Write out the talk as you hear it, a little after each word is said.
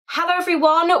Hello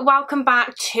everyone, welcome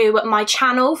back to my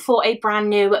channel for a brand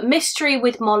new mystery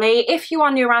with Molly. If you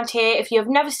are new around here, if you have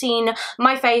never seen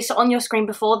my face on your screen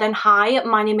before, then hi,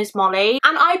 my name is Molly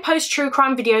and I post true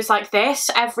crime videos like this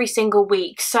every single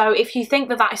week. So if you think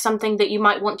that that is something that you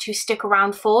might want to stick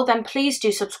around for, then please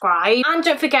do subscribe and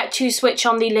don't forget to switch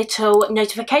on the little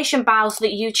notification bell so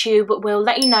that YouTube will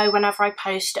let you know whenever I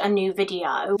post a new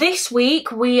video. This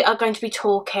week we are going to be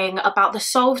talking about the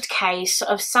solved case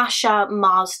of Sasha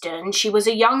Marsden. She was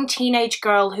a young teenage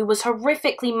girl who was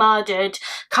horrifically murdered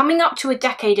coming up to a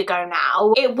decade ago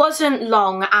now. It wasn't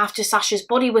long after Sasha's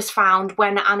body was found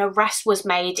when an arrest was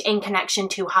made in connection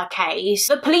to her case.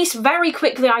 The police very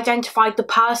quickly identified the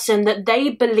person that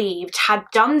they believed had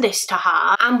done this to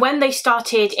her, and when they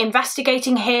started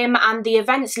investigating him and the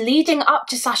events leading up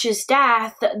to Sasha's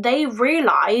death, they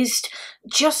realised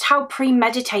just how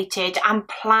premeditated and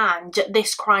planned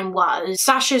this crime was.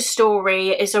 Sasha's story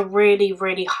is a really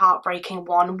heartbreaking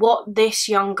one. What this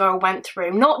young girl went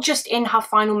through, not just in her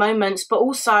final moments but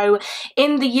also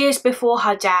in the years before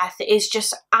her death, is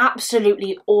just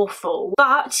absolutely awful.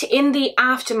 But in the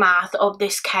aftermath of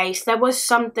this case, there was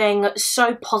something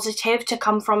so positive to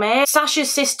come from it. Sasha's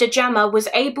sister Gemma was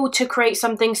able to create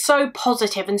something so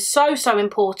positive and so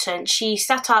important. She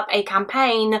set up a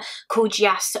campaign called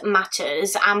Yes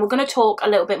Matters, and we're going to talk a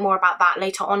little bit more about that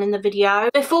later on in the video.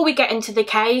 Before we get into the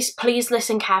case, please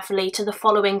listen carefully to the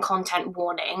following content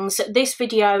warnings. This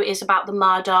video is about the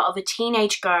murder of a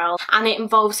teenage girl and it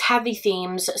involves heavy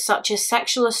themes such as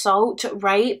sexual assault,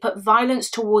 rape, violence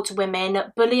towards women,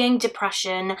 bullying,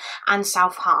 depression and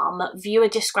self-harm. Viewer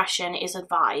discretion is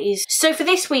advised. So for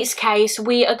this week's case,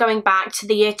 we are going back to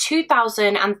the year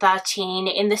 2013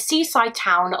 in the seaside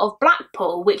town of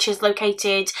Blackpool, which is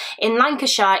located in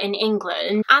Lancashire in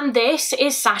England. And this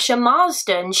is Sasha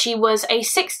Marsden. She was a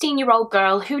 16-year-old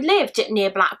girl who lived near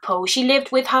Blackpool. She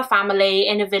lived with her family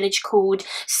in a village called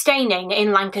Staining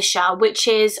in Lancashire, which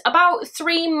is about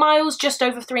 3 miles, just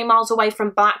over 3 miles away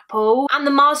from Blackpool. And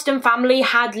the Marsden family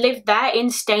had lived there in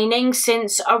Staining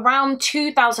since around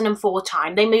 2004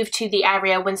 time. They moved to the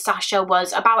area when Sasha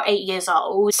was about 8 years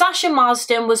old. Sasha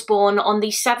Marsden was born on the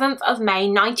 7th of May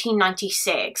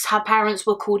 1996. Her parents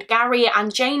were called Gary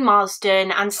and Jane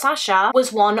Marsden, and Sasha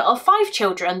was one of 5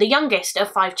 children, the youngest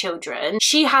of 5 children.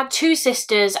 She had 2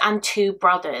 sisters and 2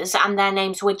 brothers, and their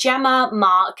names were Gemma,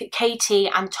 Mark, Katie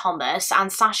and Thomas,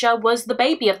 and Sasha was the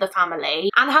baby of the family.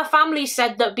 And her family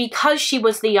said that because she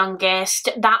was the youngest,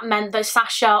 that meant that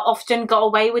Sasha often got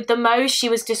away with the most. She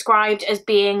was described as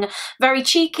being very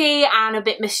cheeky and a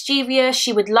bit mischievous.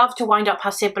 She would love to wind up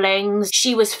her siblings.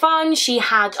 She was fun. She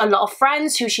had a lot of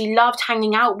friends who she loved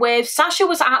hanging out with. Sasha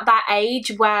was at that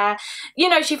age where, you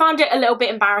know, she found it a little bit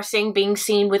embarrassing being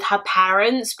seen with her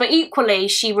parents, but equally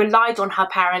she relied on her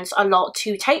parents a lot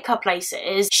to take her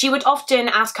places. She would often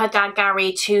ask her dad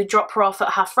Gary to drop her off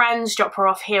at her friends, drop her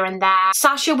off here and there.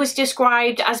 Sasha was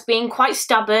described as being quite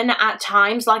stubborn at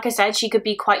times. Like I said, she could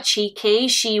be quite cheeky.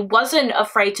 She wasn't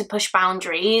afraid to push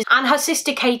boundaries, and her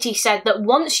sister Katie said that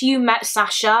once you met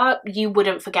Sasha, you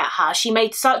wouldn't forget her. She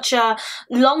made such a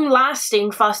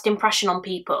long-lasting first impression on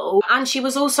people, and she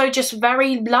was also just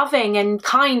very loving and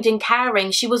kind and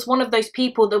caring. She was one of those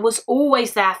people that was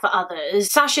always there for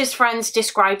others. Sasha's friends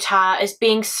described her as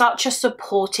being such a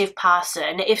supportive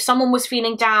person. If someone was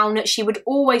feeling down, she would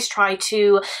always try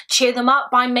to cheer them up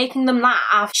by making them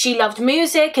laugh. She loved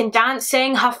music and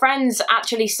dancing. Her friends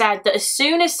actually said that as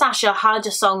soon as Sasha heard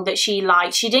a song that she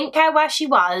liked, she didn't care where she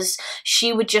was,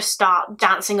 she would just start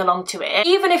dancing along to it.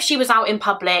 Even if she was out in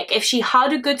public, if she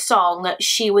heard a good song,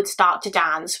 she would start to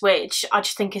dance, which I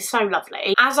just think is so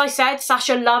lovely. As I said,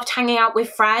 Sasha loved hanging out with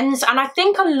friends, and I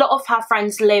think a lot of her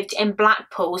friends lived in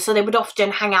Blackpool, so they would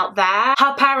often hang out there.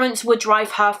 Her parents would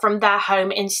drive her from their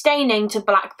home in Staining to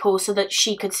Blackpool so that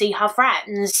she could see her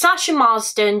friends. Sasha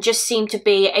Marsden just seemed to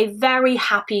be a very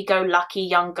happy-go-lucky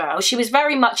young girl. She was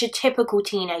very much a typical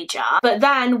teenager. But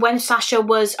then when Sasha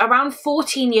was around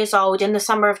 14 years old in the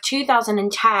summer of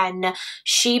 2010,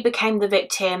 she became the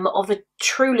victim of a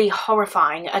truly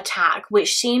horrifying attack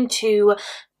which seemed to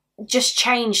just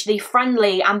changed the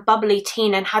friendly and bubbly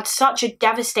teen and had such a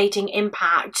devastating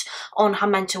impact on her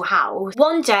mental health.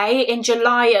 One day in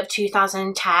July of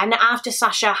 2010, after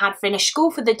Sasha had finished school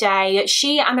for the day,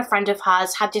 she and a friend of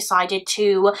hers had decided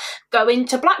to go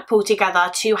into Blackpool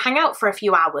together to hang out for a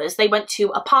few hours. They went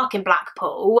to a park in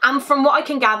Blackpool, and from what I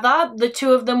can gather, the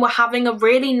two of them were having a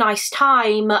really nice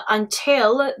time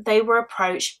until they were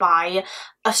approached by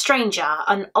a stranger,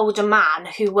 an older man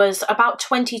who was about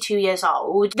 22 years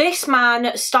old. This this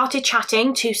man started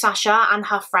chatting to Sasha and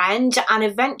her friend, and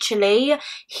eventually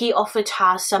he offered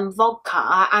her some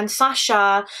vodka. And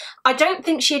Sasha, I don't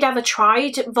think she had ever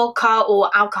tried vodka or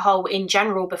alcohol in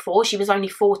general before. She was only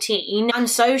 14, and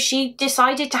so she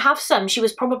decided to have some. She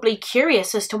was probably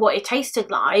curious as to what it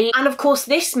tasted like, and of course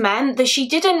this meant that she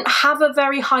didn't have a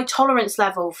very high tolerance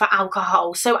level for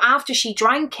alcohol. So after she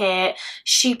drank it,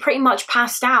 she pretty much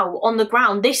passed out on the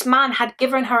ground. This man had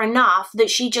given her enough that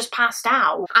she just passed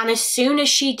out, and as soon as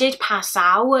she did pass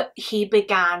out, he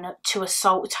began to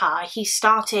assault her. He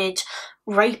started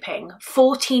raping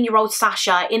 14-year-old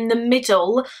Sasha in the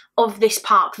middle of this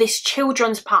park, this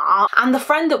children's park, and the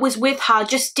friend that was with her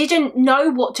just didn't know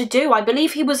what to do. I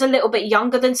believe he was a little bit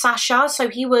younger than Sasha, so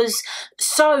he was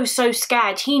so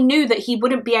scared. He knew that he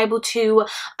wouldn't be able to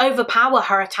overpower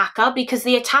her attacker because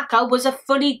the attacker was a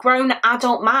fully grown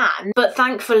adult man. But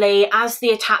thankfully, as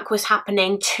the attack was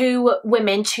happening, two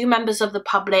members of the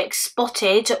public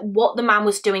spotted what the man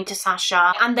was doing to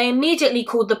Sasha, and they immediately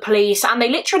called the police, and they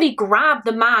literally grabbed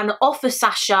the man off of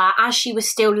Sasha as she was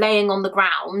still laying on the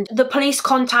ground. The police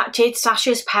contacted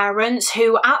Sasha's parents,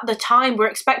 who at the time were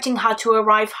expecting her to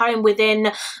arrive home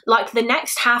within like the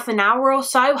next half an hour or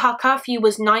so. Her curfew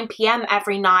was 9 p.m.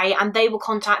 every night, and they were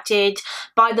contacted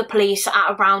by the police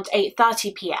at around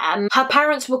 8:30 p.m. Her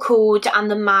parents were called,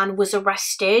 and the man was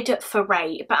arrested for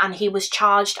rape, and he was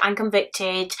charged and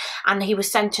convicted, and he was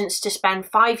sentenced to spend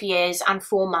 5 years and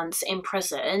 4 months in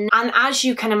prison. And as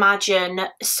you can imagine,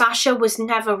 Sasha was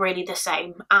never really the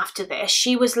same after this.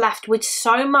 She was left with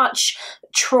so much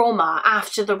trauma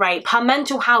after the rape. Her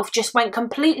mental health just went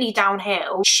completely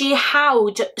downhill. She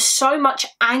held so much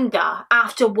anger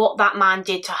after what that man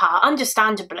did to her,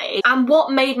 understandably. And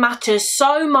what made matters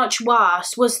so much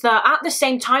worse was that at the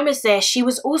same time as this, she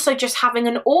was also just having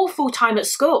an awful time at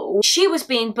school. She was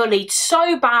being bullied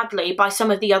so badly by some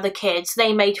of the other kids.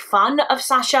 They made fun of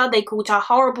Sasha, they called her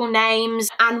horrible names,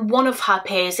 and one of her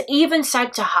peers even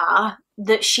said to her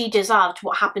that she deserved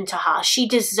what happened to her. She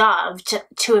deserved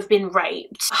to have been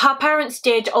raped. Her parents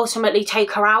did ultimately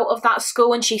take her out of that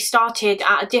school, and she started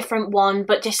at a different one,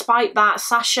 but despite that,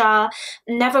 Sasha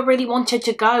never really wanted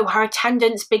to go. Her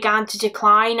attendance began to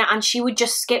decline, and she would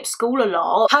just skip school a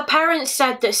lot. Her parents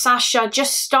said that Sasha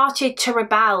just started to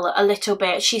rebel a little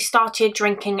bit. She started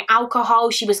drinking alcohol.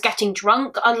 She was getting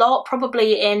drunk a lot,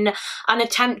 probably in an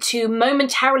attempt to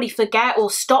momentarily forget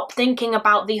or stop thinking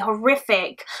about the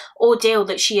horrific ordeal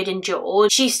that she had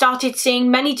endured. She started seeing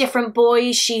many different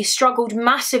boys. She struggled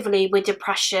massively with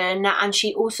depression, and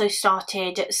she also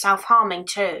started self-harming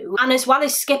too. And as well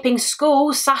as skipping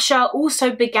school, Sasha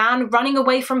also began running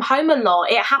away from home a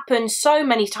lot. It happened so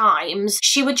many times.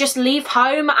 She would just leave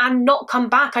home and not come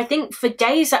back, I think for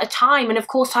days at a time. And of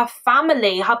course her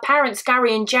family, her parents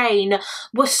Gary and Jane,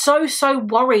 were so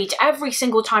worried every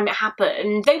single time it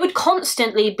happened. They would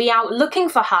constantly be out looking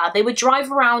for her. They would drive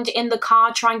around in the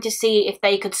car trying to see if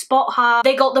they could spot her.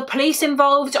 They got the police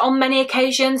involved on many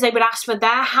occasions. They would ask for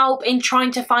their help in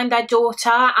trying to find their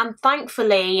daughter, and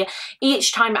thankfully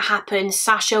each time it happened,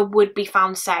 Sasha would be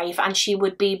found safe and she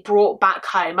would be brought back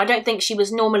home. I don't think she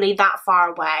was normally that far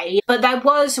away, but there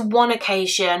was one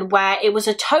occasion where it was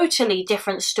a totally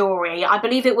different story. I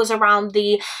believe it was around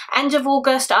the end of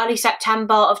August, early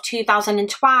September of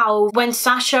 2012, when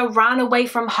Sasha ran away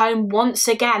from home once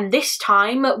again, this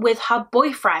time with her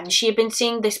boyfriend. She had been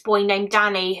seeing this boy named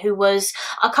Danny, who was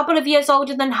a couple of years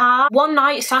older than her. One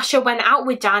night Sasha went out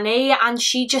with Danny and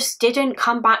she just didn't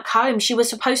come back home. She was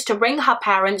supposed to ring her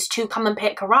parents to come and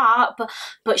pick her up,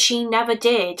 but she never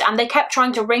did, and they kept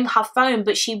trying to ring her phone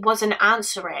but she wasn't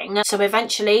answering. So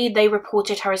eventually they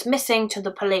reported her as missing to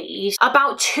the police.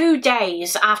 About 2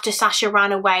 days after Sasha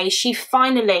ran away, she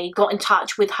finally got in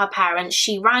touch with her parents.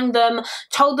 She rang them,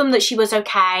 told them that she was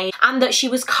okay and that she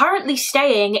was currently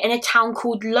staying in a town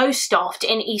called Lowestoft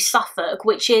in East Suffolk,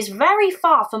 which is very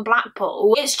far from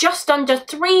Blackpool. It's just under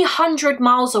 300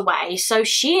 miles away, so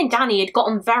she and Danny had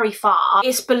gotten very far.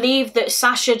 It's believed that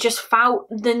Sasha just felt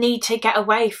the need to get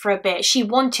away for a bit. She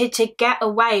wanted to get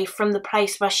away from the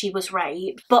place where she was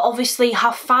raped, but obviously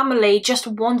her family just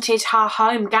wanted her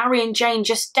home. Gary and Jane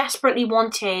just desperately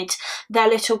wanted their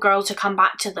little girl to come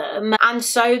back to them, and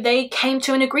so they came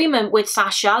to an agreement with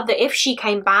Sasha that if she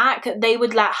came back, they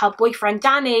would let her boyfriend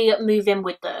Danny move in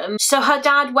with them. So her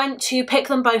dad went to pick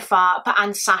them both up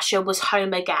and Sasha was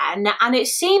home again, and it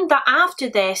seemed that after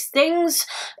this things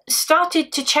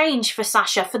started to change for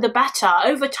Sasha for the better.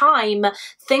 Over time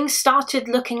things started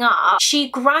looking up. She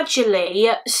gradually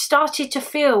started to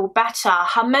feel better.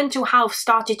 Her mental health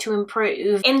started to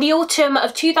improve. In the autumn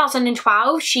of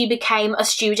 2012 she became a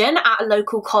student at at a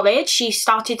local college. She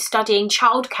started studying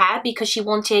childcare because she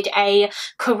wanted a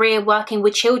career working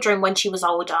with children when she was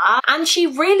older. And she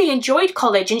really enjoyed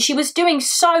college and she was doing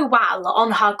so well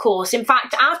on her course. In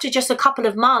fact, after just a couple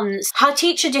of months, her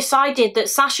teacher decided that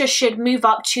Sasha should move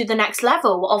up to the next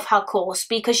level of her course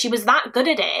because she was that good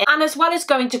at it. And as well as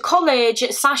going to college,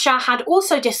 Sasha had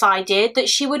also decided that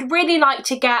she would really like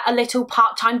to get a little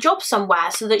part-time job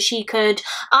somewhere so that she could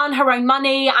earn her own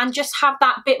money and just have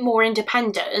that bit more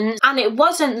independence. And it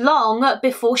wasn't long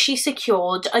before she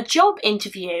secured a job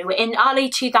interview. In early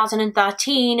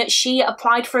 2013, she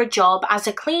applied for a job as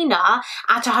a cleaner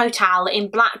at a hotel in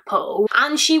Blackpool,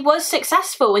 and she was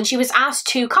successful and she was asked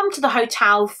to come to the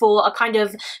hotel for a kind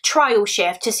of trial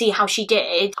shift to see how she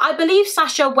did. I believe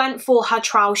Sasha went for her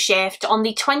trial shift on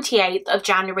the 28th of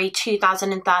January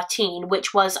 2013,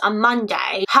 which was a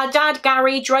Monday. Her dad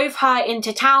Gary drove her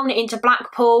into town, into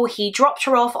Blackpool. He dropped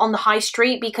her off on the high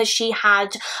street because she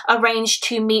had arranged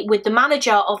to meet with the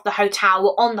manager of the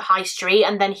hotel on the high street,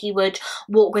 and then he would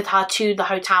walk with her to the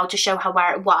hotel to show her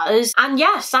where it was. And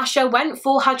yes, Sasha went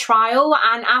for her trial,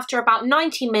 and after about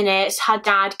 90 minutes her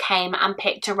dad came and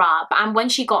picked her up. And when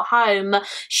she got home,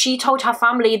 she told her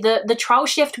family that the trial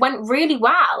shift went really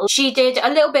well. She did a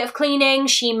little bit of cleaning,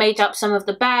 she made up some of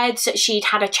the beds, she'd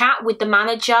had a chat with the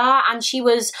manager, and she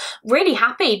was really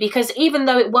happy because even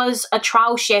though it was a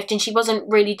trial shift and she wasn't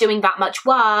really doing that much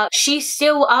work, she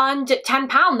still earned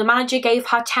 £10. The manager gave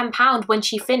her £10 when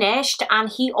she finished and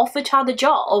he offered her the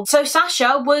job. So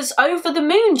Sasha was over the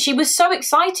moon. She was so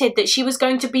excited that she was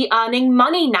going to be earning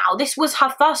money now. This was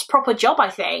her first proper job, I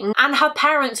think. And her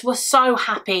parents were so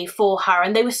happy for her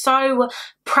and they were so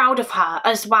proud of her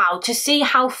as well to see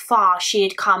how far she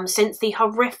had come since the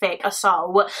horrific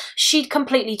assault. She'd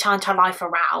completely turned her life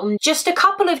around. Just a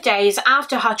couple of days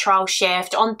after her trial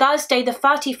shift, on Thursday the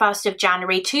 31st of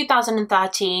January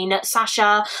 2013,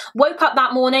 Sasha woke up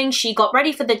that morning, she got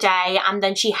ready for the day, and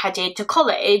then she headed to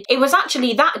college. It was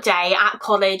actually that day at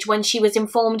college when she was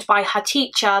informed by her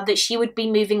teacher that she would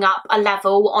be moving up a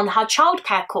level on her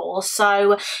childcare course.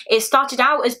 So it started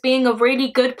out as being a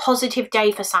really good positive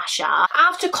day for Sasha.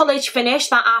 After college finished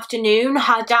that afternoon,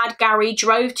 her dad Gary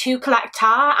drove to collect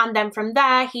her, and then from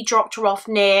there he dropped her off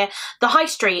near the high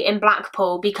street in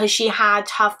Blackpool because she had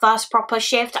her first proper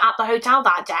shift at the hotel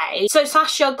that day. So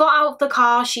Sasha got out of the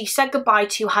car, she said goodbye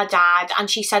to her dad, and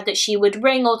she said that she would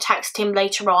ring or text him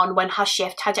later on when her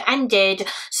shift had ended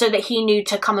so that he knew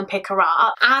to come and pick her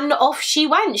up. And off she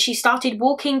went. She started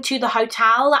walking to the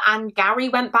hotel and Gary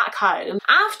went back home.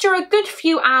 After a good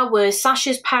few hours,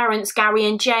 Sasha's parents, Gary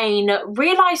and Jane,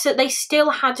 realised that they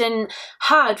still hadn't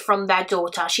heard from their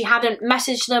daughter. She hadn't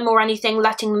messaged them or anything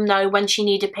letting them know when she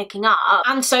needed picking up.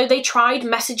 And so they tried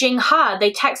messaging her.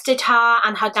 They texted her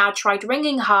and her dad tried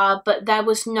ringing her, but there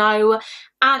was no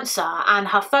answer, and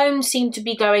her phone seemed to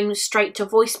be going straight to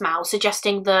voicemail,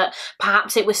 suggesting that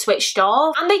perhaps it was switched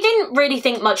off. And they didn't really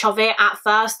think much of it at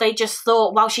first. They just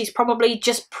thought, well, she's probably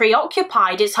just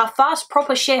preoccupied. It's her first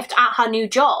proper shift at her new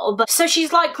job, so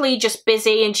she's likely just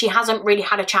busy and she hasn't really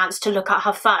had a chance to look at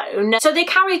her phone. So they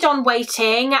carried on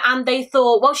waiting and they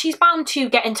thought, well, she's bound to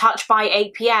get in touch by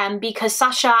 8 p.m. because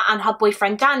Sasha and her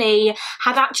boyfriend Danny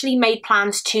had actually made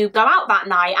plans to go out that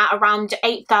night at around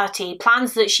 8:30,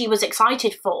 plans that she was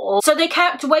excited for. So they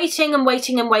kept waiting and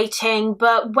waiting and waiting,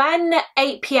 but when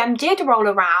 8 p.m. did roll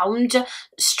around,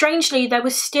 strangely there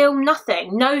was still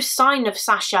nothing, no sign of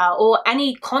Sasha or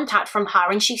any contact from her,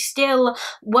 and she still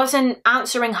wasn't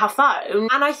answering her phone.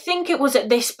 And I think it was at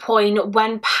this point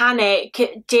when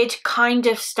panic did kind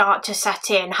of start to set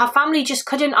in. Her family just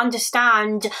couldn't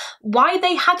understand why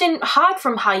they hadn't heard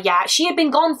from her yet. She had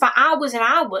been gone for hours and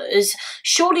hours.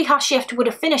 Surely her shift would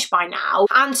have finished by now.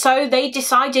 And so they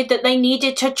decided that they needed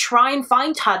to try and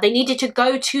find her. They needed to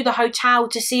go to the hotel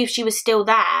to see if she was still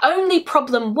there. Only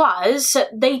problem was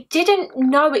they didn't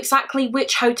know exactly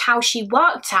which hotel she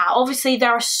worked at. Obviously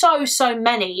there are so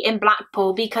many in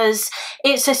Blackpool because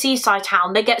it's a seaside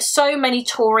town. They get so many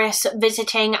tourists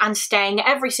visiting and staying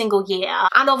every single year.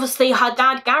 And obviously her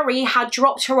dad Gary had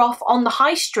dropped her off on the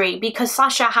high street because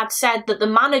Sasha had said that the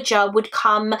manager would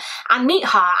come and meet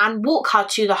her and walk her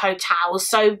to the hotel.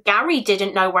 So Gary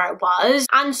didn't know where it was.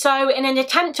 And so in an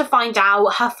attempt to find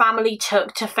out, her family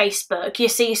took to Facebook. You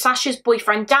see, Sasha's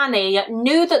boyfriend Danny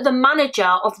knew that the manager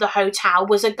of the hotel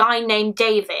was a guy named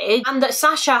David, and that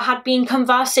Sasha had been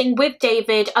conversing with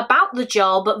David about the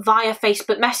job via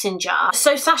Facebook Messenger.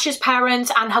 So Sasha's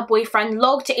parents and her boyfriend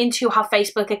logged into her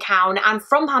Facebook account, and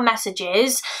from her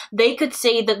messages they could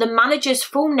see that the manager's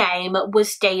full name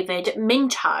was David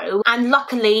Minto, and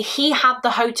luckily he had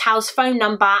the hotel's phone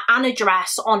number and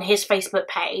address on his Facebook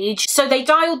page. So they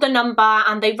dialed the number number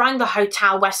and they rang the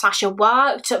hotel where Sasha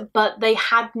worked, but they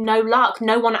had no luck.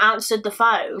 No one answered the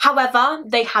phone. However,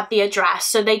 they had the address,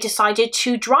 so they decided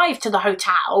to drive to the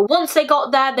hotel. Once they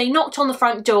got there, they knocked on the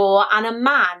front door and a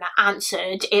man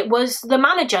answered. It was the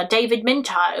manager, David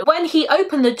Minto. When he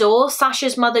opened the door,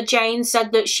 Sasha's mother Jane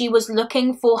said that she was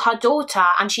looking for her daughter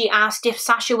and she asked if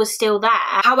Sasha was still there.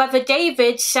 However,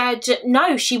 David said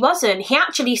no, she wasn't. He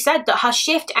actually said that her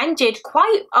shift ended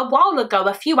quite a while ago,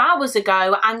 a few hours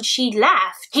ago, and she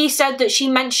left. He said that she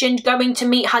mentioned going to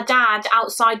meet her dad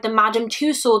outside the Madame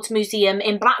Tussauds Museum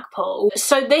in Blackpool.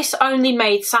 So this only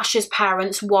made Sasha's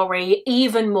parents worry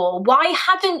even more. Why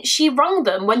hadn't she rung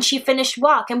them when she finished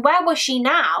work, and where was she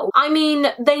now? I mean,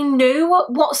 they knew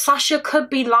what Sasha could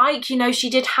be like. You know, she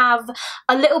did have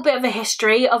a little bit of a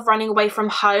history of running away from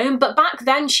home, but back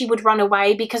then she would run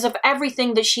away because of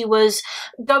everything that she was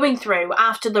going through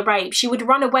after the rape. She would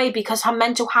run away because her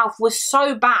mental health was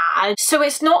so bad. So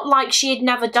it's not like she had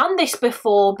never done this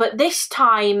before, but this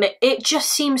time it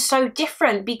just seems so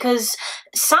different because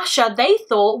Sasha, they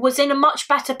thought, was in a much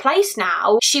better place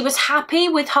now. She was happy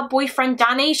with her boyfriend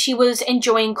Danny. She was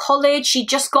enjoying college. She'd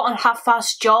just gotten her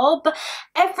first job.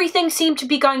 Everything seemed to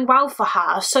be going well for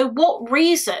her. So what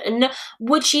reason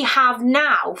would she have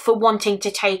now for wanting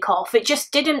to take off? It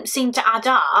just didn't seem to add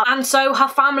up. And so her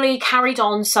family carried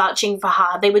on searching for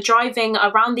her. They were driving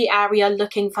around the area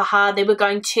looking for her. They were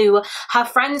going to her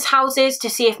friends' houses to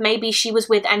see if maybe she was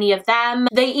with any of them.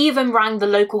 They even rang the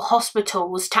local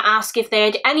hospitals to ask if they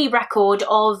had any record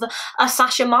of a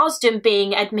Sasha Marsden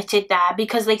being admitted there,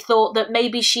 because they thought that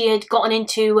maybe she had gotten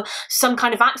into some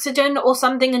kind of accident or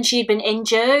something and she had been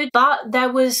injured. But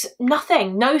there was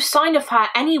nothing, no sign of her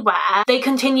anywhere. They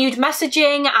continued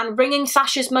messaging and ringing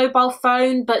Sasha's mobile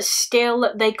phone, but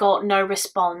still they got no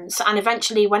response. And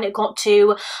eventually, when it got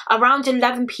to around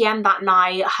 11 p.m. that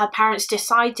night, her parents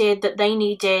decided that they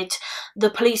needed the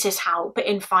police's help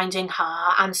in finding her,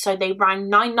 and so they rang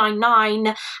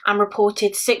 999 and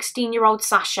reported 16-year-old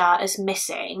Sasha as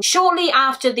missing. Shortly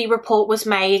after the report was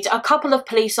made, a couple of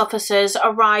police officers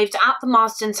arrived at the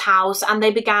Marsden's house and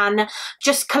they began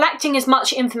just collecting as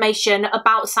much information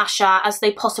about Sasha as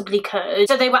they possibly could.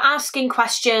 So they were asking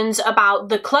questions about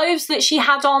the clothes that she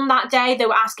had on that day. They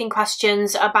were asking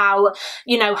questions about,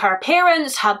 you know, her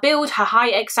appearance, her build, her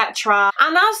height, etc.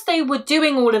 And as they were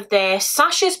doing all of this,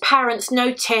 Sasha's parents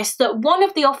noticed that one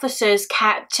of the officers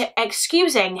kept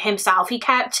excusing himself. He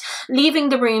kept leaving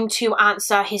the room to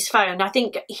answer his phone. I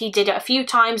think he did it a few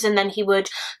times and then he would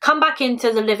come back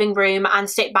into the living room and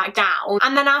sit back down.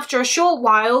 And then after a short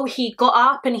while, he got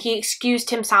up and he excused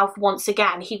himself once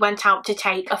again. He went out to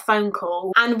take a phone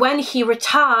call. And when he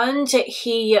returned,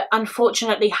 he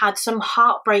unfortunately had some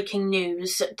heartbreaking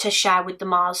news to share with the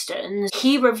Marsdens.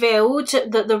 He revealed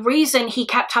that the reason he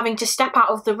kept having to step out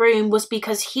of the room was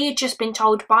because he had just been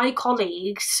told by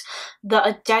colleagues that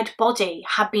a dead body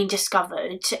had been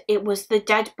discovered. It was the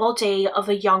dead body of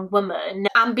a young woman.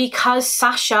 And because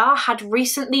Sasha had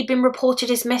recently been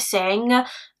reported as missing,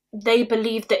 they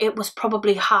believed that it was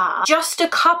probably her. Just a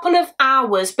couple of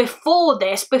hours before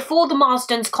this, before the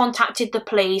Marsdens contacted the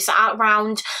police at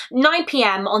around 9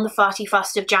 p.m. on the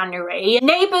 31st of January,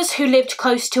 neighbours who lived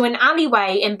close to an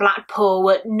alleyway in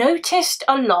Blackpool noticed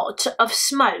a lot of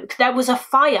smoke. There was a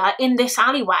fire in this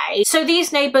alleyway. So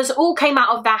these neighbours all came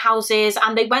out of their houses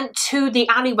and they went to the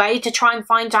alleyway to try and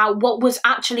find out what was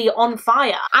actually on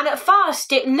fire. And at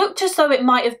first it looked as though it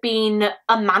might have been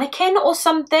a mannequin or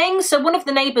something. So one of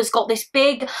the neighbours got this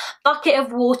big bucket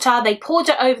of water, they poured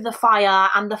it over the fire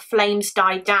and the flames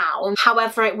died down.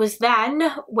 However, it was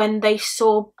then when they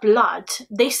saw blood.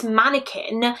 This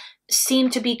mannequin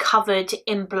seemed to be covered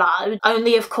in blood,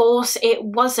 only of course it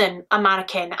wasn't a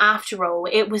mannequin after all.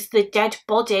 It was the dead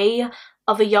body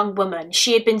of a young woman.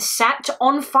 She had been set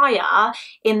on fire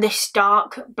in this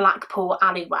dark Blackpool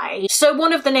alleyway. So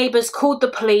one of the neighbours called the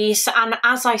police, and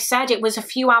as I said, it was a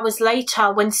few hours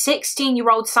later when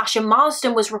 16-year-old Sasha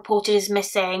Marsden was reported as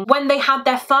missing. When they had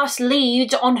their first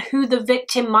lead on who the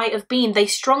victim might have been, they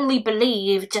strongly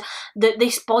believed that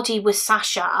this body was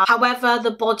Sasha. However,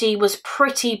 the body was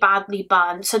pretty badly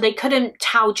burnt, so they couldn't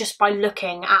tell just by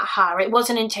looking at her. It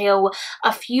wasn't until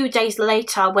a few days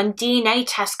later when DNA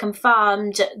tests confirmed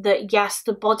that yes,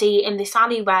 the body in this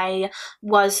alleyway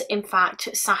was in fact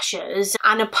Sasha's,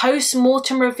 and a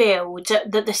post-mortem revealed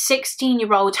that the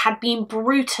 16-year-old had been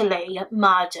brutally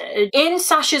murdered. In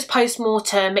Sasha's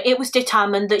post-mortem, it was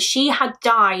determined that she had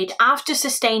died after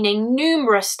sustaining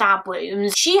numerous stab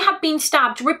wounds. She had been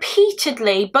stabbed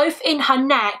repeatedly, both in her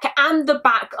neck and the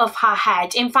back of her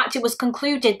head. In fact, it was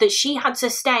concluded that she had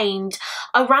sustained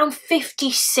around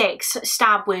 56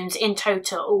 stab wounds in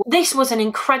total. This was an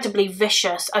incredibly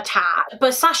vicious attack.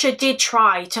 But Sasha did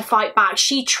try to fight back.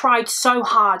 She tried so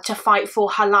hard to fight for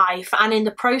her life, and in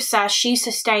the process she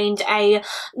sustained a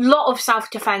lot of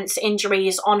self-defense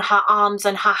injuries on her arms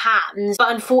and her hands.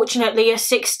 But unfortunately, a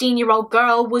 16-year-old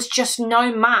girl was just no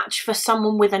match for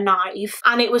someone with a knife.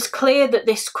 And it was clear that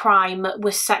this crime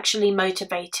was sexually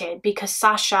motivated because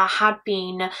Sasha had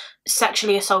been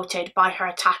sexually assaulted by her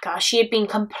attacker. She had been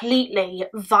completely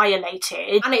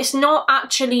violated, and it's not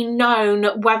actually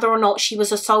known whether or not she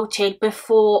was assaulted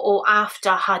before or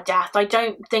after her death. I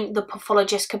don't think the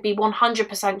pathologist could be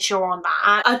 100% sure on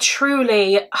that. A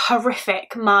truly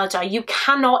horrific murder. You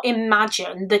cannot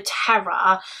imagine the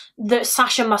terror that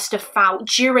Sasha must have felt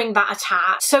during that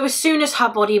attack. So as soon as her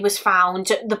body was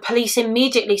found, the police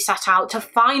immediately set out to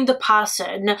find the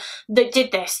person that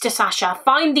did this to Sasha,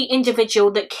 find the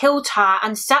individual that killed her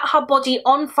and set her body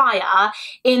on fire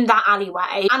in that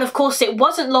alleyway. And of course, it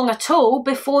wasn't long at all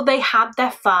before they had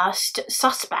their first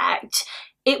suspect.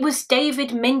 It was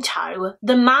David Minto,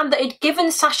 the man that had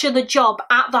given Sasha the job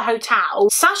at the hotel.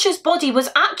 Sasha's body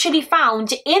was actually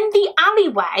found in the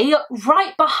alleyway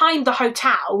right behind the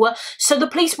hotel, so the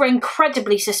police were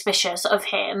incredibly suspicious of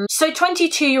him. So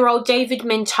 22-year-old David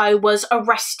Minto was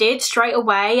arrested straight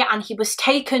away, and he was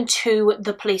taken to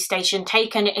the police station,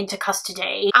 taken into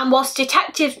custody. And whilst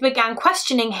detectives began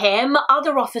questioning him,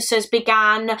 other officers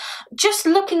began just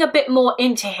looking a bit more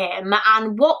into him,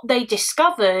 and what they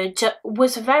discovered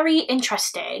was very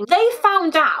interesting. They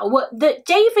found out that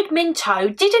David Minto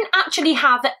didn't actually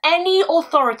have any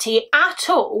authority at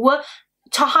all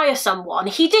to hire someone.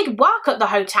 He did work at the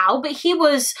hotel, but he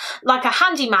was like a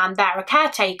handyman there, a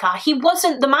caretaker. He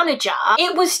wasn't the manager.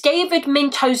 It was David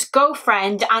Minto's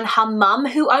girlfriend and her mum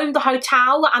who owned the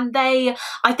hotel, and they,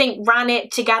 I think, ran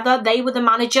it together. They were the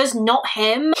managers, not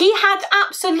him. He had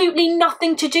absolutely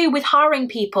nothing to do with hiring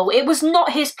people. It was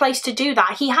not his place to do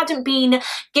that. He hadn't been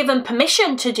given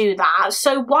permission to do that.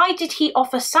 So why did he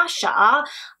offer Sasha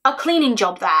a cleaning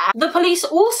job there? The police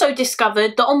also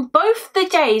discovered that on both the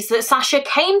days that Sasha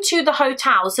came to the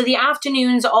hotel, so the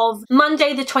afternoons of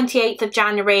Monday the 28th of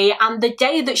January and the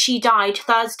day that she died,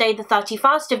 Thursday the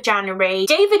 31st of January,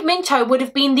 David Minto would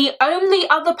have been the only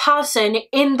other person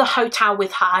in the hotel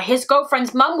with her. His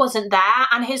girlfriend's mum wasn't there,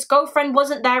 and his girlfriend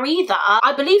wasn't there either.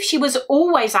 I believe she was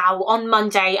always out on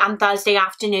Monday and Thursday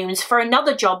afternoons for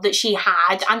another job that she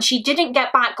had, and she didn't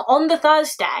get back on the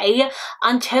Thursday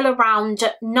until around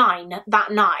 9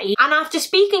 that night. And after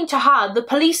speaking to her, the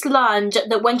police learned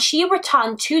that when she returned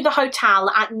to the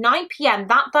hotel at 9 p.m.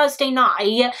 that Thursday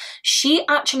night, she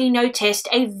actually noticed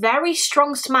a very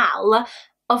strong smell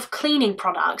of cleaning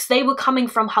products. They were coming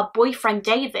from her boyfriend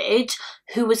David,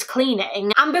 who was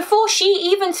cleaning. And before she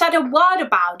even said a word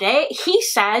about it, he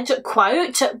said,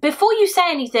 quote, "Before you say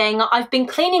anything, I've been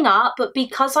cleaning up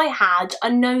because I had a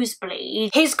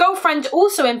nosebleed." His girlfriend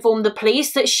also informed the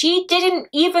police that she didn't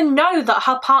even know that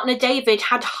her partner David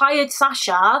had hired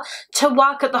Sasha to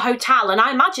work at the hotel. And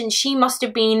I imagine she must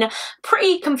have been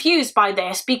pretty confused by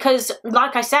this because,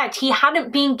 like I said, he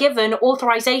hadn't been given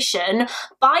authorization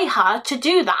by her to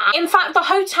do that. In fact, the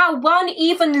hotel weren't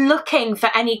even looking for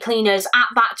any cleaners at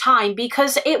that time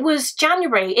because it was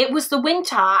January, it was the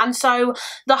winter, and so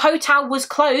the hotel was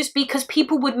closed because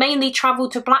people would mainly travel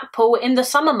to Blackpool in the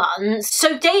summer months.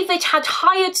 So David had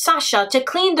hired Sasha to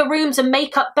clean the rooms and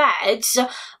make up beds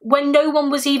when no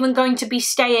one was even going to be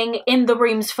staying in the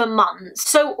rooms for months.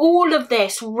 So all of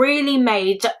this really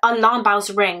made alarm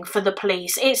bells ring for the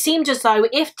police. It seemed as though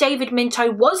if David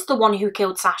Minto was the one who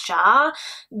killed Sasha,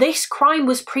 this crime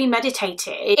was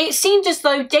premeditated. It seemed as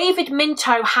though David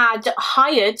Minto had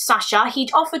hired Sasha.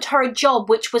 He'd offered her a job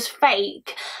which was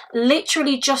fake,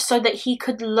 literally just so that he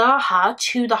could lure her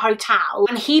to the hotel.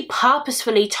 And he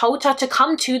purposefully told her to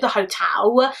come to the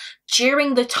hotel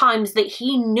during the times that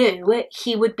he knew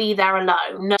he would be there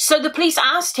alone. So the police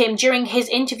asked him during his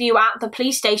interview at the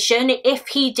police station if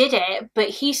he did it, but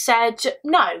he said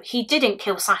no, he didn't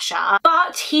kill Sasha.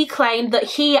 But he claimed that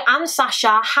he and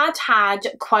Sasha had,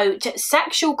 quote,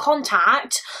 sexual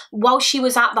contact while she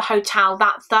was at the hotel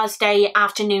that Thursday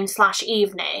afternoon /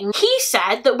 evening. He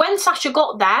said that when Sasha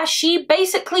got there, she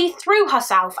basically threw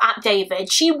herself at David.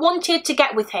 She wanted to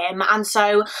get with him, and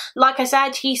so, like I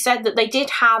said, he said that they did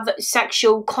have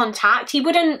sexual contact. He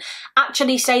wouldn't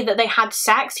actually say that they had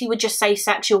sex, he would just say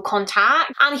sexual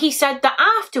contact. And he said that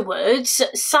afterwards,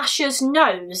 Sasha's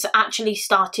nose actually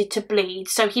started to bleed.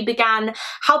 So he began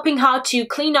helping her to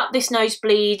clean up this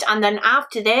nosebleed, and then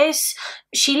after this,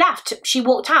 she left. She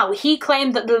walked out. He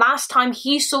claimed that the last time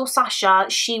he saw Sasha,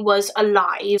 she was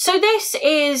alive. So this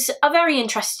is a very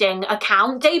interesting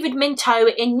account. David Minto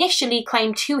initially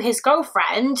claimed to his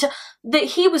girlfriend that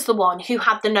he was the one who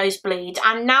had the nosebleed,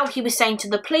 and now he was saying to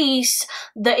the police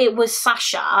that it was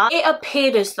Sasha. It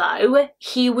appeared as though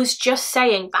he was just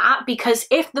saying that because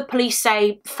if the police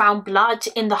say found blood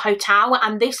in the hotel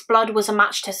and this blood was a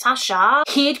match to Sasha,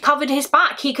 he had covered his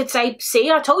back. He could say,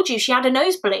 see, I told you she had a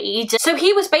nosebleed. So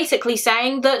he was basically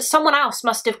saying that someone else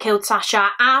must have killed Sasha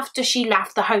after she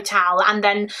left the hotel, and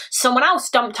then someone else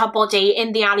dumped her body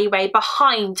in the alleyway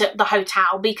behind the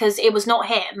hotel because it was not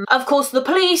him. Of course, the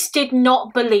police did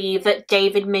not believe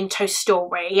David Minto's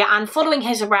story, and following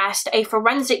his arrest, a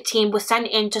forensic team was sent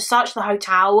in to search the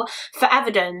hotel for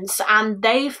evidence, and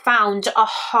they found a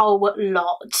whole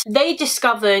lot. They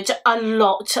discovered a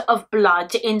lot of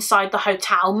blood inside the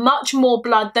hotel, much more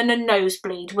blood than a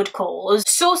nosebleed would cause.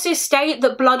 Sources state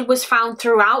that blood was found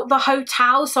throughout the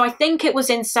hotel, so I think it was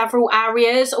in several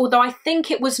areas, although I think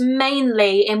it was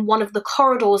mainly in one of the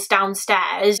corridors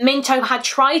downstairs. Minto had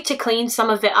tried to clean some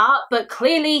of it up, but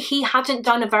clearly he hadn't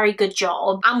done a very good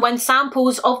job. And when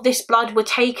samples of this blood were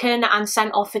taken and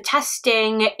sent off for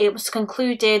testing, it was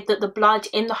concluded that the blood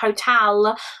in the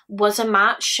hotel was a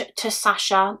match to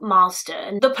Sasha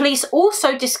Marsden. The police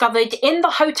also discovered in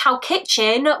the hotel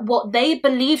kitchen what they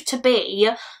believed to be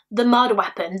the murder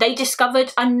weapon. They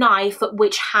discovered a knife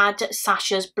which had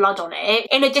Sasha's blood on it.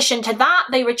 In addition to that,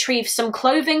 they retrieved some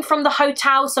clothing from the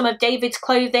hotel, some of David's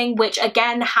clothing, which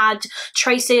again had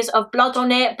traces of blood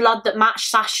on it, blood that matched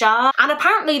Sasha. And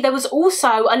apparently there was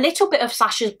also a little bit of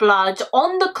Sasha's blood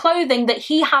on the clothing that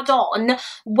he had on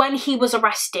when he was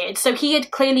arrested. So he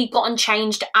had clearly gotten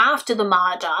changed after the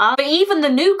murder. But even the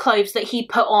new clothes that he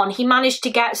put on, he managed to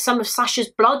get some of Sasha's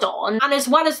blood on. And as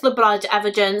well as the blood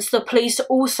evidence, the police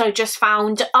also just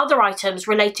found other items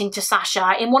relating to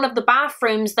Sasha. In one of the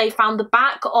bathrooms, they found the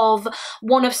back of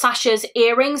one of Sasha's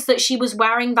earrings that she was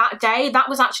wearing that day. That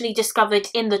was actually discovered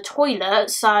in the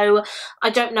toilet, so I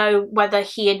don't know whether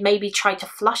he had maybe tried to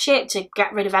flush it to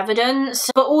get rid of evidence.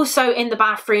 But also in the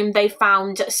bathroom, they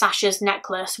found Sasha's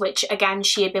necklace, which again,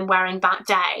 she had been wearing that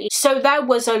day. So there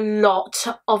was a lot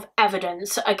of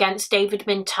evidence against David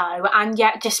Minto, and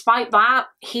yet despite that,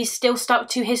 he still stuck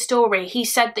to his story. He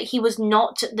said that he was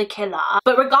not the killer.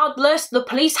 But regardless, the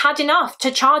police had enough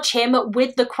to charge him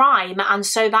with the crime, and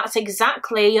so that's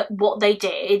exactly what they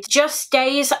did. Just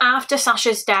days after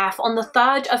Sasha's death, on the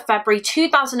 3rd of February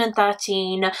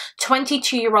 2013,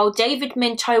 22-year-old David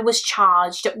Minto was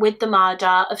charged with the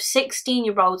murder of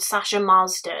 16-year-old Sasha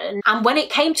Marsden. And when it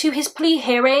came to his plea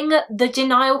hearing, the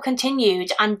denial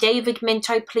continued, and David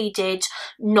Minto pleaded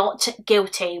not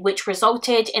guilty, which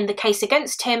resulted in the case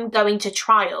against him going to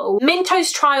trial.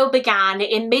 Minto's trial began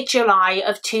in mid-July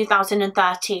of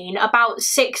 2013, about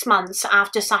 6 months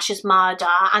after Sasha's murder,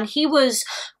 and he was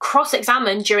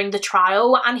cross-examined during the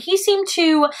trial, and he seemed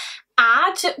to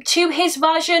add to his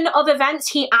version of events.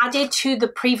 He added to the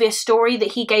previous story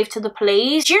that he gave to the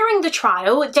police. During the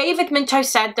trial, David Minto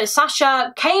said that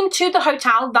Sasha came to the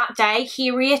hotel that day.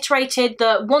 He reiterated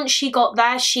that once she got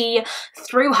there, she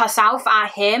threw herself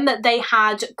at him. They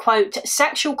had, quote,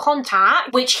 sexual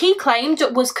contact, which he claimed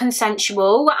was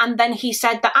consensual, and then he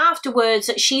said that afterwards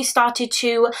she started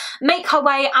to make her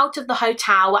way out of the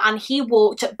hotel and he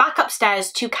walked back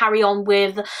upstairs to carry on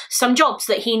with some jobs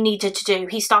that he needed to do.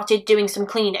 He started doing some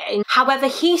cleaning. However,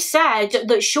 he said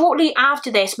that shortly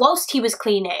after this, whilst he was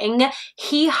cleaning,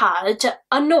 he heard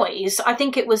a noise. I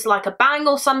think it was like a bang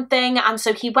or something, and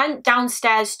so he went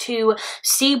downstairs to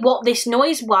see what this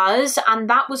noise was, and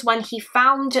that was when he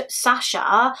found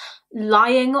Sasha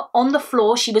lying on the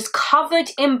floor. She was covered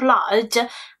in blood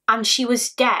and she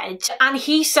was dead. And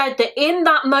he said that in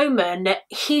that moment,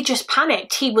 he just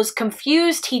panicked. He was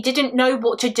confused. He didn't know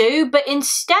what to do. But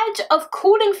instead of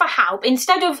calling for help,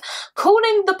 instead of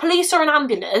calling the police or an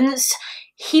ambulance,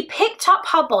 he picked up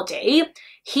her body,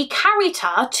 he carried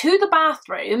her to the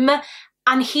bathroom,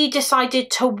 and he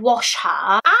decided to wash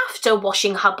her. After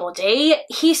washing her body,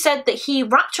 he said that he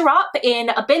wrapped her up in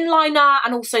a bin liner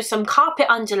and also some carpet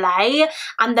underlay,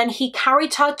 and then he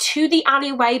carried her to the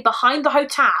alleyway behind the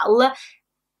hotel,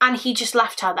 and he just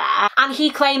left her there. And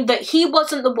he claimed that he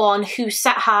wasn't the one who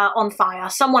set her on fire.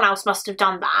 Someone else must have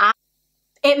done that.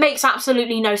 It makes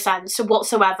absolutely no sense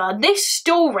whatsoever. This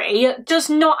story does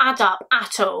not add up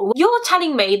at all. You're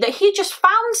telling me that he just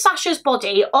found Sasha's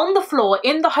body on the floor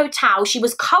in the hotel. She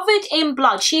was covered in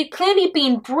blood. She had clearly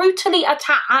been brutally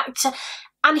attacked,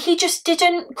 and he just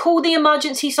didn't call the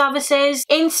emergency services.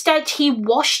 Instead, he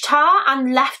washed her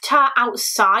and left her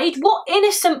outside. What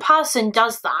innocent person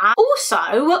does that?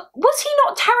 Also, was he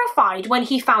not terrified when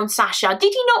he found Sasha?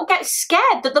 Did he not get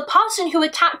scared that the person who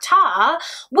attacked her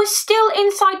was still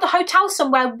inside the hotel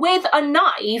somewhere with a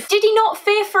knife? Did he not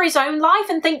fear for his own life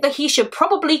and think that he should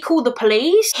probably call the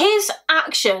police? His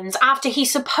actions after he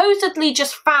supposedly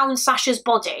just found Sasha's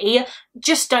body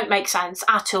just don't make sense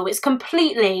at all. It's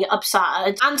completely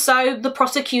absurd. And so the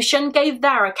prosecution gave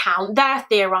their account, their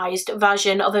theorised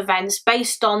version of events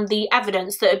based on the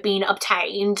evidence that had been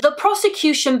obtained. The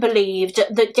prosecution believed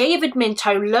that David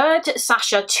Minto lured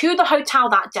Sasha to the hotel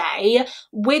that day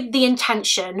with the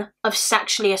intention of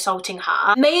sexually assaulting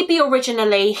her. Maybe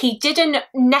originally he didn't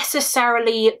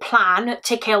necessarily plan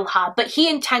to kill her, but he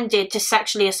intended to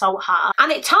sexually assault her.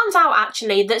 And it turns out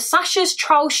actually that Sasha's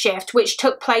trial shift, which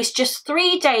took place just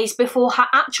 3 days before her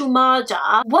actual murder,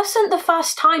 wasn't the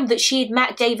first time that she had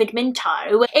met David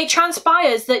Minto. It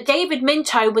transpires that David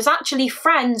Minto was actually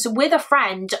friends with a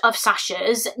friend of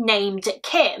Sasha's named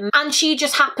Kim, and she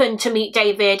just happened to meet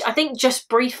David, I think just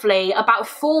briefly, about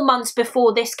 4 months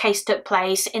before this case took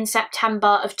place in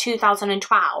September of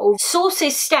 2012.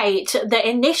 Sources state that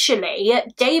initially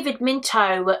David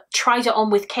Minto tried it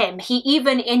on with Kim. He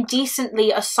even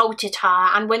indecently assaulted her,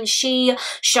 and when she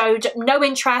showed no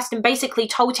interest and basically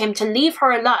told him to leave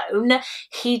her alone,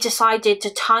 he decided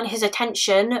to turn his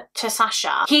attention to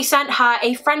Sasha. He sent her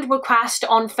a friend request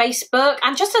on Facebook,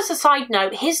 and just as a side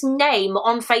note, his name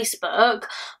on Facebook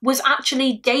was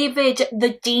actually David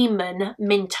the Demon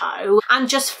Minto. And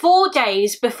just 4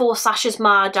 days before Sasha's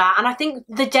murder, and I think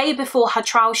the day before her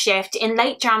trial shift in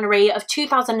late January of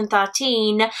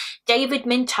 2013, David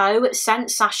Minto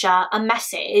sent Sasha a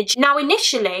message. Now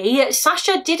initially,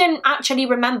 Sasha didn't actually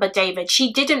remember David.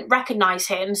 She didn't recognise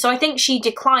him, so I think she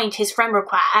declined his friend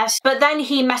request. But then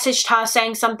he messaged her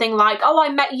saying something like, oh, I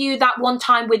met you that one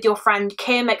time with your friend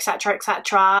Kim, etc,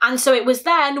 etc. And so it was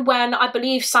then when I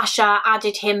believe Sasha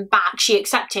added him back. She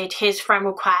accepted his friend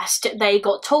request. They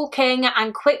got talking,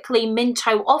 and quickly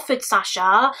Minto offered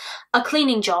Sasha a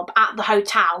cleaning job at the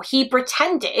hotel. He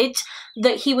pretended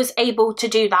that he was able to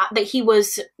do that, that he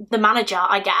was the manager,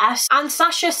 I guess. And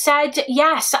Sasha said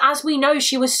yes. As we know,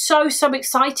 she was so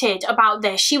excited about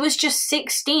this. She was just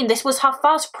 16. This was her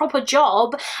first proper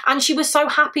job, and she was so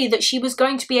happy that she was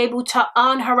going to be able to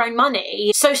earn her own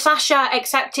money. So Sasha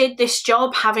accepted this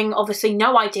job, having obviously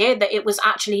no idea that it was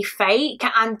actually fake,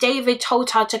 and David told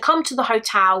her to come to the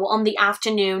hotel on the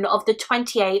afternoon of the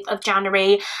 28th of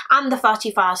January and the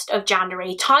 31st of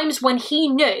January, times when he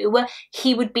knew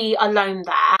he would be alone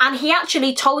there. And he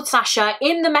actually told Sasha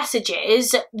in the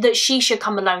messages that she should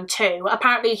come alone too.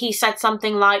 Apparently he said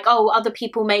something like, oh, other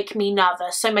people make me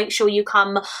nervous, so make sure you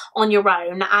come on your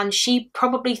own, and she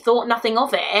probably thought nothing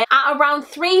of it. At around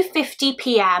 3:50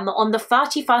 p.m. on the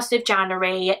 31st of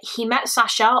January, he met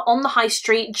Sasha on the high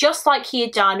street just like he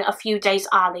had done a few days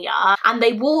earlier, and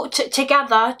they walked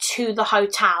together to the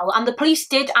hotel, and the police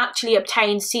did actually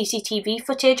obtain CCTV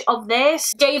footage of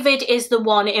this. David is the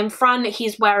one in front.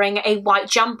 He's wearing a white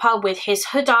jumper with his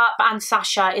hood up, and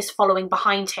Sasha is following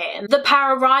behind him. The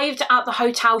pair arrived at the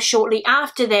hotel shortly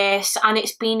after this, and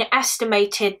it's been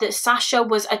estimated that Sasha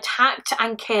was attacked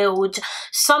and killed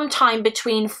sometime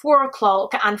between 4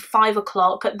 o'clock and 5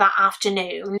 o'clock that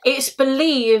afternoon. It's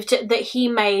believed that he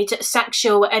made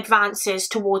sexual advances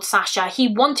towards Sasha. He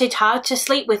wanted her to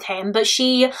sleep with him, but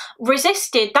she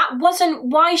resisted. That wasn't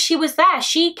why she was there.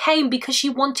 She came because she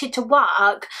wanted to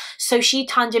work, so she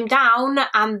turned him down,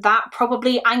 and that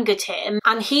probably angered him,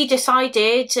 and he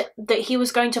decided that he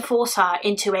was going to force her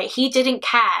into it. He didn't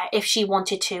care if she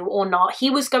wanted to or not. He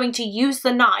was going to use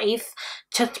the knife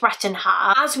to threaten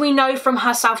her. As we know from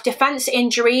her self-defense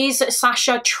injuries,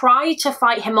 Sasha tried to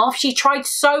fight him off. She tried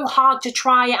so hard to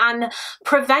try and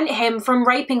prevent him from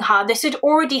raping her. This had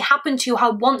already happened to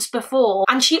her once before,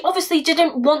 and she obviously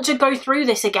didn't want to go through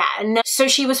this again. So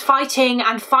she was fighting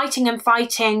and fighting and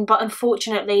fighting, but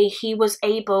unfortunately he was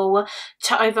able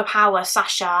to overpower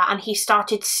Sasha, and he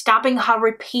started stabbing her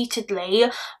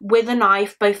repeatedly with a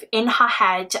knife both in her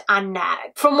head and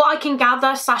neck. From what I can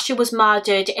gather, Sasha was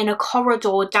murdered in a corridor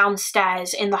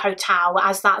downstairs in the hotel,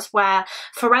 as that's where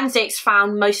forensics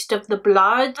found most of the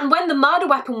blood. And when the murder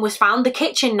weapon was found, the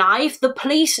kitchen knife, the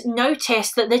police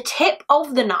noticed that the tip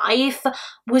of the knife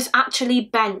was actually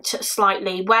bent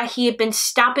slightly, where he had been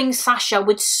stabbing Sasha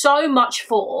with so much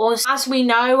force. As we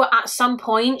know, at some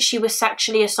point she was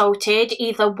sexually assaulted,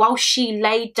 either while she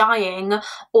lay dying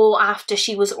or after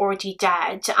she was already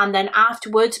dead. And then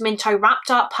afterwards, Minto wrapped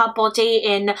up her body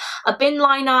in a bin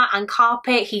liner and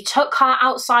carpet. He took her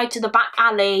outside to the back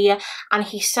alley and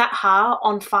he set her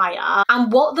on fire.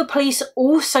 And what the police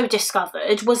also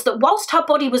discovered was that whilst her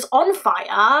body was on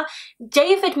fire,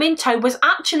 David Minto was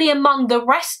actually among the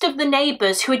rest of the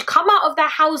neighbours who had come out of their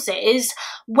houses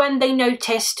when they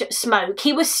noticed smoke.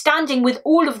 He was standing with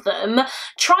all of them,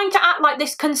 trying to act like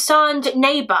this concerned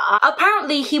neighbour.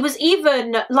 Apparently he was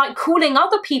even like calling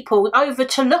other people over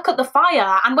to look at the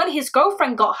fire, and when his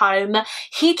girlfriend got home,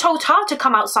 he told her to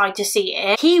come outside to see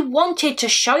it. He wanted to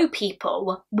show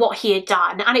people what he had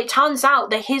done, and it turns out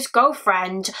that his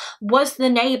girlfriend was the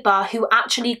neighbour who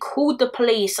actually called the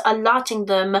police, alerting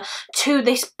them to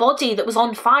this body that was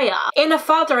on fire. In a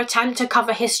further attempt to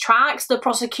cover his tracks, the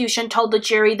prosecution told the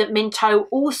jury that Minto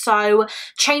also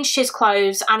changed his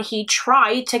clothes and he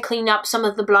tried to clean up some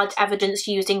of the blood evidence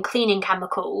using cleaning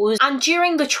chemicals. And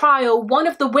during the trial, one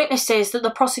of the witnesses that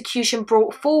the prosecution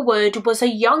brought forward was a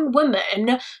young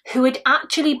woman who had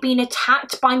actually been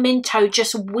attacked by Minto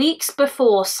just weeks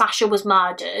before Sasha was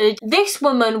murdered. This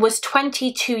woman was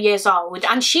 22 years old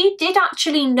and she did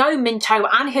actually know Minto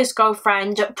and his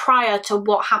girlfriend prior to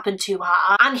what happened to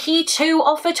her, and he too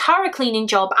offered her a cleaning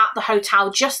job at the hotel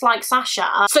just like Sasha.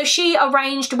 So she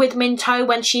arranged with Minto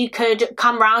when she could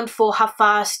come round for her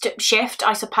first shift,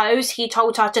 I suppose. He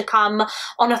told her to come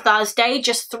on a Thursday,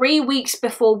 just 3 weeks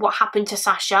before what happened to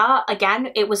Sasha.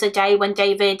 Again, it was a day when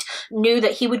David knew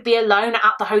that he would be alone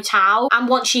at the hotel, and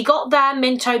once she got there,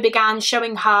 Minto began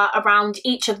showing her around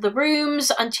each of the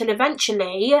rooms until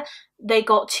eventually they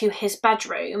got to his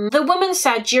bedroom. The woman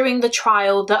said during the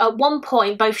trial that at one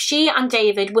point both she and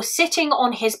David were sitting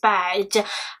on his bed,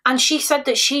 and she said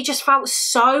that she just felt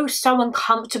so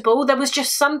uncomfortable. There was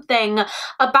just something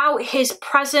about his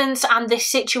presence and this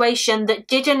situation that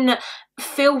didn't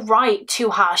feel right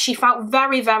to her. She felt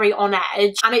very on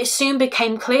edge, and it soon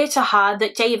became clear to her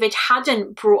that David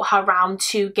hadn't brought her round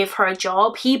to give her a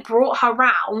job. He brought her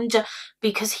round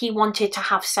because he wanted to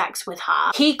have sex with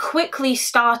her. He quickly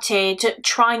started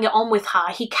trying it on with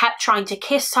her. He kept trying to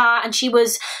kiss her and she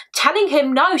was telling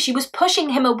him no. She was pushing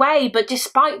him away, but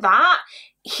despite that,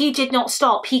 he did not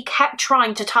stop. He kept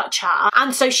trying to touch her.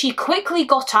 And so she quickly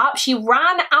got up, she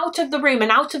ran out of the room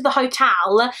and out of the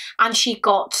hotel, and she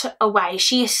got away.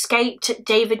 She escaped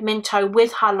David Minto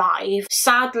with her life.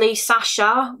 Sadly,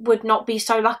 Sasha would not be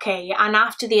so lucky, and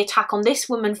after the attack on this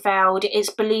woman failed, it's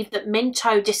believed that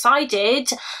Minto decided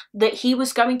that he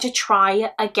was going to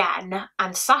try again,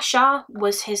 and Sasha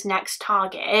was his next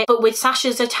target. But with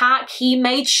Sasha's attack, he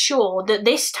made sure that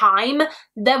this time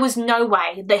there was no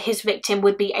way that his victim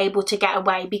would be able to get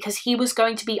away, because he was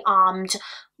going to be armed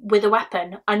with a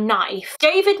weapon, a knife.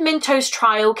 David Minto's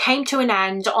trial came to an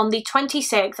end on the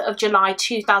 26th of July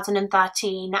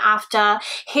 2013. After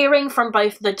hearing from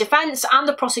both the defence and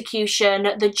the prosecution,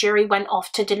 the jury went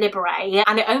off to deliberate,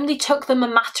 and it only took them a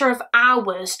matter of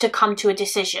hours to come to a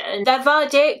decision. Their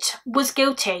verdict was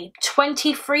guilty.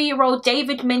 23-year-old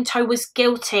David Minto was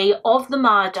guilty of the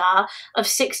murder of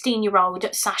 16-year-old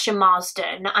Sasha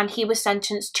Marsden, and he was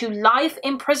sentenced to life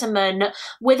imprisonment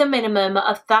with a minimum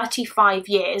of 35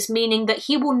 years. Meaning that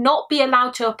he will not be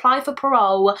allowed to apply for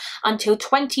parole until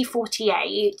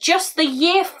 2048. Just the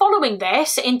year following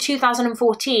this, in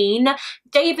 2014,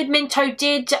 David Minto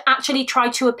did actually try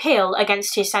to appeal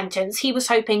against his sentence. He was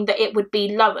hoping that it would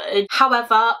be lowered.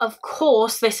 However, of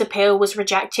course, this appeal was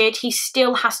rejected. He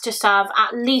still has to serve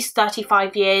at least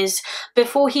 35 years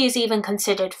before he is even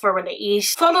considered for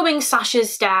release. Following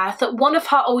Sasha's death, one of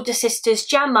her older sisters,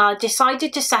 Gemma,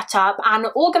 decided to set up an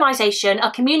organisation,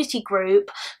 a community group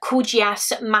called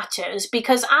Yes Matters,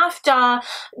 because after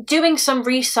doing some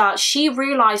research, she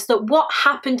realised that what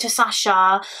happened to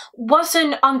Sasha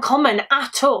wasn't uncommon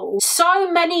at all.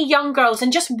 So many young girls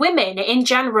and just women in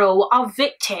general are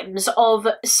victims of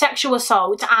sexual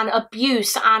assault and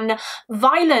abuse and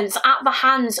violence at the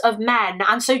hands of men,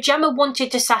 and so Gemma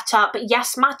wanted to set up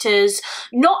Yes Matters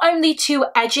not only to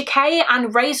educate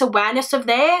and raise awareness of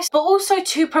this, but also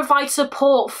to provide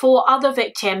support for other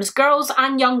victims, girls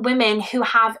and young women who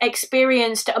have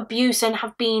experienced abuse and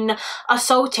have been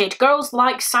assaulted, girls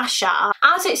like Sasha.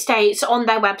 As it states on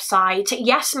their website,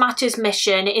 Yes Matters'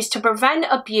 mission is to prevent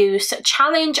abuse,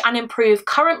 challenge and improve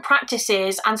current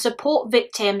practices, and support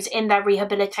victims in their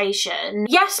rehabilitation.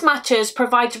 Yes Matters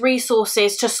provides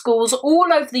resources to schools all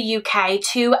over the UK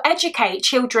to educate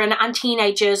children and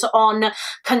teenagers on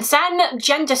consent,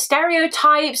 gender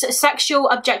stereotypes, sexual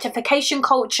objectification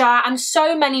culture, and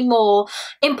so many more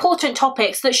important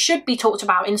topics that should be taught talked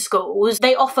about in schools.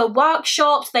 They offer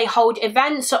workshops, they hold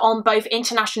events on both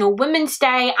International Women's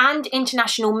Day and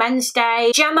International Men's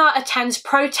Day. Gemma attends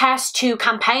protests to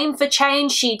campaign for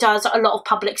change. She does a lot of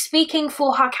public speaking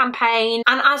for her campaign.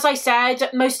 And as I said,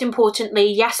 most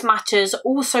importantly, Yes Matters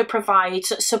also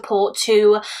provides support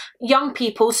to young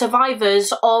people,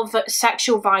 survivors of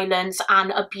sexual violence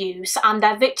and abuse, and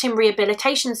their victim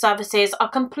rehabilitation services are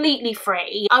completely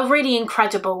free. A really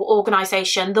incredible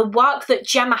organisation. The work that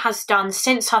Gemma has done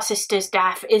since her sister's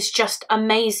death is just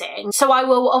amazing. So I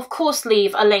will of course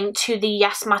leave a link to the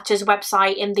Yes Matters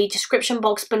website in the description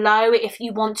box below if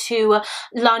you want to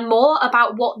learn more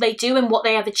about what they do and what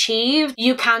they have achieved.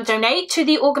 You can donate to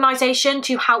the organisation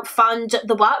to help fund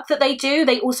the work that they do.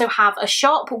 They also have a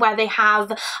shop where they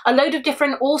have a load of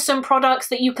different awesome products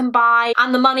that you can buy,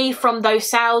 and the money from those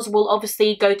sales will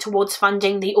obviously go towards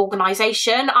funding the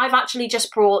organisation. I've actually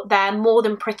just brought their More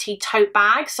Than Pretty tote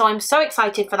bag, so I'm so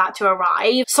excited for that to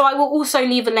arrive. So I will also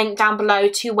leave a link down below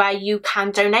to where you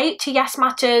can donate to Yes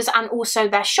Matters and also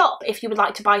their shop if you would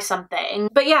like to buy something.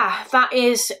 But yeah, that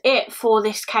is it for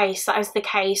this case. That is the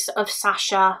case of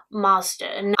Sasha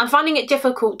Marsden. I'm finding it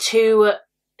difficult to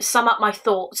sum up my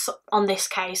thoughts on this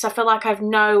case. I feel like I've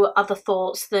no other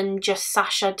thoughts than just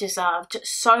Sasha deserved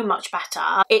so much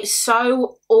better. It's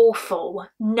so awful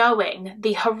knowing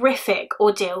the horrific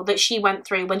ordeal that she went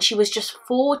through when she was just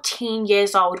 14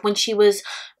 years old, when she was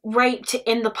raped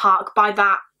in the park by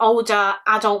that older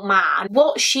adult man.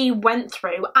 What she went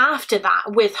through after that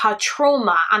with her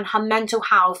trauma and her mental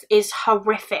health is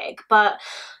horrific, but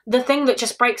the thing that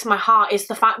just breaks my heart is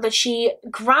the fact that she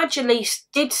gradually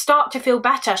did start to feel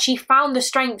better. She found the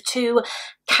strength to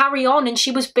carry on and she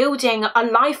was building a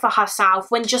life for herself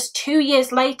when just 2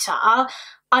 years later,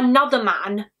 another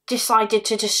man decided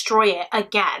to destroy it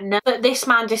again. But this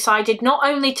man decided not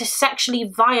only to sexually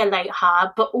violate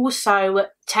her, but also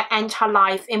to end her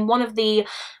life in one of the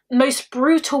most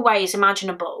brutal ways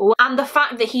imaginable. And the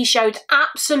fact that he showed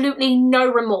absolutely no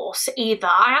remorse either.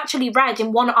 I actually read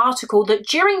in one article that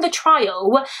during the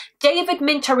trial, David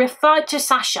Minter referred to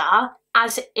Sasha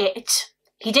as it.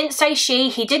 He didn't say she,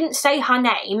 he didn't say her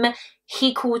name.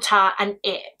 He called her an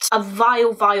it. A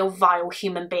vile, vile, vile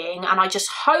human being. And I just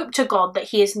hope to God that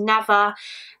he is never,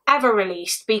 ever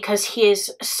released, because he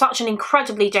is such an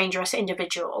incredibly dangerous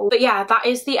individual. But yeah, that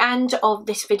is the end of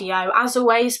this video. As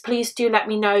always, please do let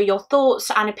me know your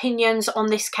thoughts and opinions on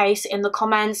this case in the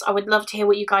comments. I would love to hear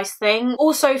what you guys think.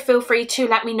 Also, feel free to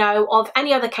let me know of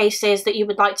any other cases that you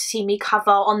would like to see me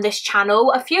cover on this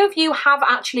channel. A few of you have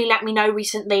actually let me know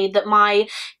recently that my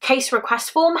case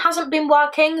request form hasn't been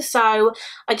working, so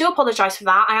I do apologise for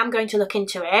that. I am going to look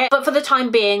into it. But for the time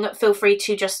being, feel free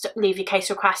to just leave your case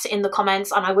requests in the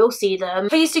comments and I will see them.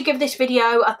 Please do give this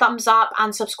video a thumbs up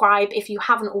and subscribe if you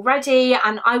haven't already,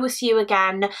 and I will see you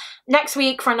again next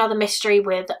week for another mystery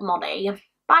with Molly.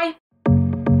 Bye!